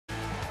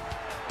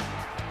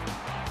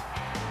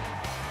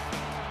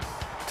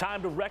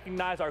Time to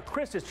recognize our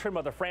CHRISTUS Trim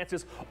Mother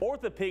Francis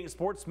Orthopedic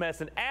Sports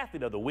Medicine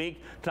Athlete of the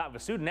Week, tonight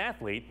with a student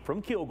athlete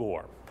from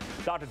Kilgore.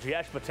 Dr.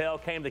 Jayesh Patel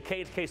came to the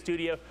KETK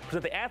studio to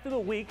present the Athlete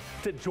of the Week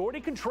to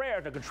Jordi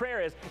Contreras. Now,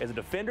 Contreras is a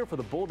defender for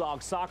the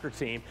Bulldog soccer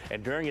team,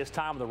 and during his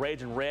time with the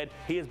Raging Red,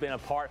 he has been a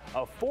part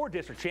of 4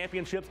 district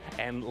championships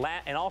and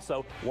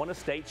also won a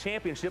state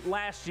championship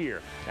last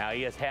year. Now,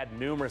 he has had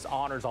numerous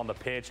honors on the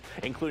pitch,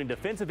 including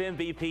defensive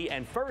MVP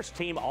and first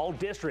team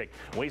all-district.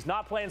 When he's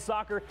not playing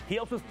soccer, he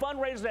helps with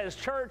fundraisers at his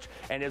church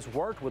and has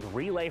worked with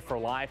Relay for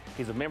Life.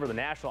 He's a member of the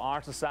National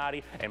Honor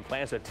Society and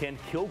plans to attend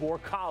Kilgore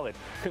College.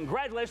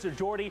 Congratulations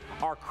to Jordi,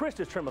 our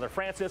CHRISTUS Trim Mother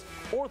Francis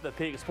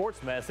Orthopedic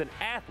Sports Medicine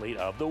Athlete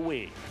of the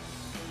Week.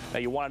 Now,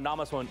 you want to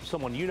nominate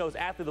someone you know as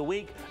Athlete of the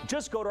Week?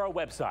 Just go to our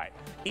website,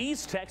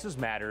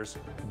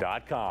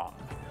 easttexasmatters.com.